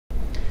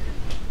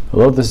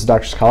Hello, this is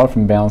Dr. Cicala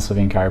from Balanced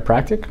Living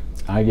Chiropractic.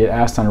 I get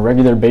asked on a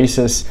regular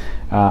basis,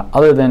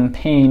 other than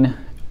pain,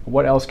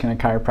 what else can a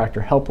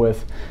chiropractor help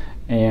with?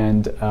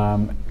 And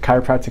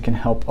chiropractic can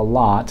help a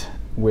lot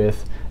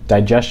with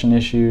digestion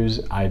issues,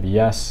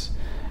 IBS,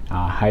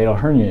 hiatal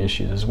hernia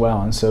issues as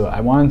well. And so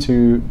I wanted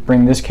to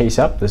bring this case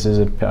up. This is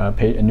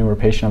a newer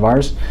patient of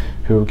ours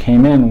who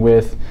came in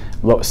with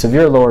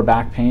severe lower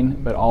back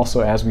pain, but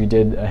also as we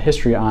did a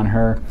history on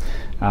her,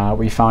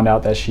 we found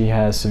out that she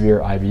has severe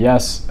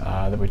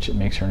IBS, which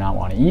makes her not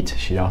want to eat.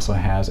 She also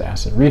has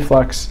acid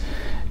reflux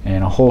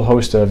and a whole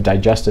host of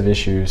digestive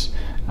issues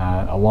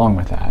along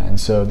with that. And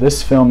so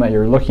this film that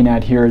you're looking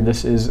at here,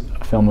 this is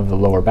a film of the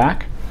lower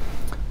back.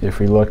 If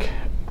we look,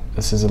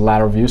 this is a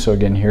lateral view, so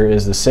again here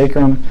is the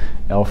sacrum,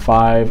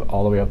 L5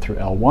 all the way up through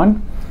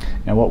L1.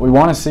 And what we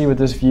want to see with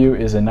this view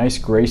is a nice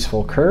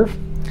graceful curve.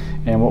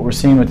 And what we're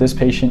seeing with this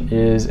patient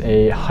is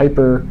a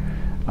hyper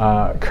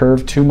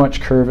curve, too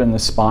much curve in the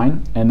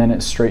spine, and then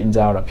it straightens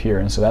out up here.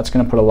 And so that's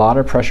going to put a lot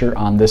of pressure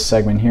on this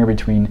segment here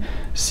between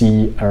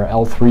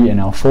L3 and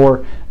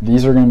L4.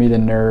 These are going to be the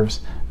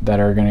nerves that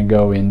are going to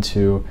go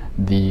into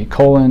the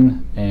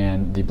colon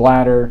and the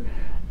bladder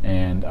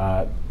and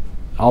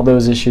all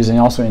those issues, and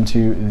also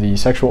into the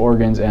sexual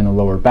organs and the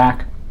lower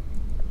back.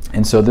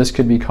 And so this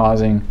could be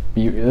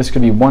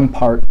one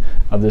part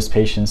of this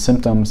patient's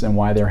symptoms and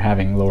why they're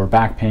having lower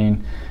back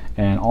pain,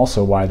 and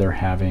also why they're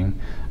having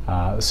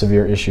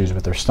severe issues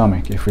with their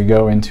stomach. If we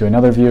go into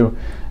another view,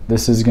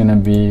 this is going to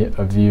be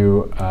a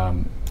view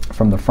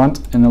from the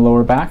front in the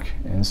lower back.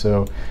 And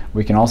so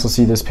we can also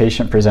see this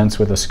patient presents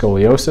with a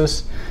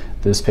scoliosis.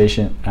 This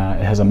patient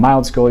has a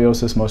mild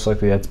scoliosis, most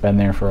likely that's been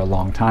there for a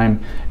long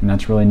time, and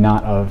that's really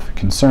not of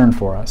concern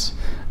for us.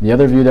 The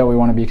other view that we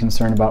want to be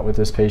concerned about with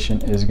this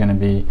patient is going to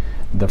be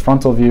the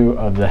frontal view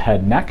of the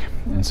head neck.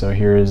 And so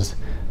here is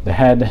the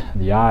head,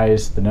 the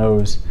eyes, the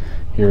nose.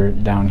 Here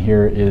down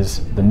here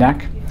is the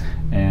neck,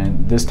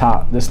 and this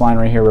line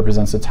right here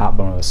represents the top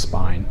bone of the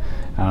spine.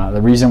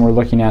 The reason we're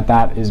looking at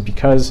that is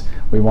because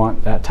we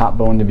want that top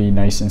bone to be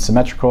nice and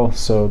symmetrical,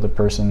 so the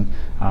person's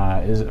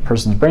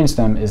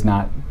brainstem is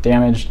not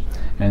damaged.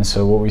 And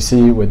so what we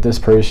see with this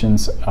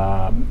patient's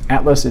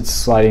atlas, it's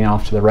sliding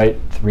off to the right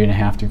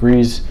 3.5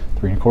 degrees,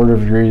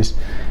 3.25 degrees,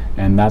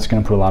 and that's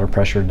going to put a lot of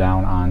pressure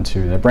down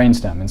onto the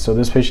brainstem. And so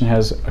this patient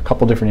has a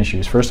couple different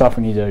issues. First off,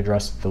 we need to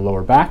address the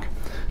lower back.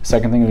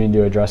 Second thing, we need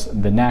to address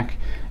the neck.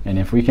 And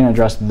if we can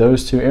address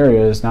those two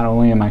areas, not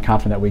only am I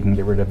confident that we can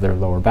get rid of their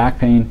lower back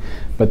pain,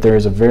 but there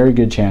is a very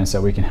good chance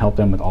that we can help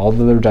them with all of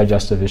their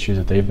digestive issues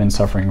that they've been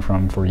suffering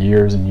from for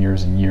years and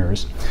years and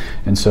years.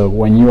 And so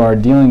when you are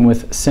dealing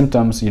with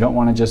symptoms, you don't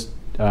want to just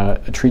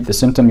treat the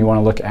symptom. You want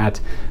to look at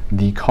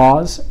the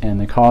cause, and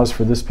the cause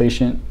for this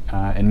patient,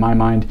 in my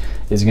mind,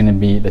 is going to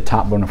be the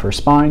top bone of her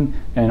spine,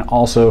 and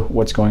also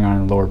what's going on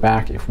in the lower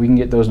back. If we can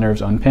get those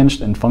nerves unpinched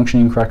and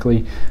functioning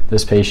correctly,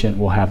 this patient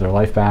will have their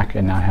life back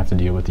and not have to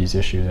deal with these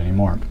issues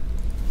anymore.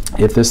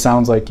 If this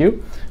sounds like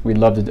you, we'd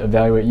love to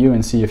evaluate you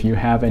and see if you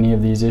have any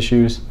of these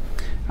issues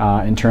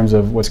in terms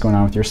of what's going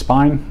on with your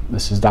spine.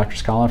 This is Dr.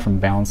 Cicala from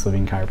Balanced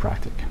Living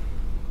Chiropractic.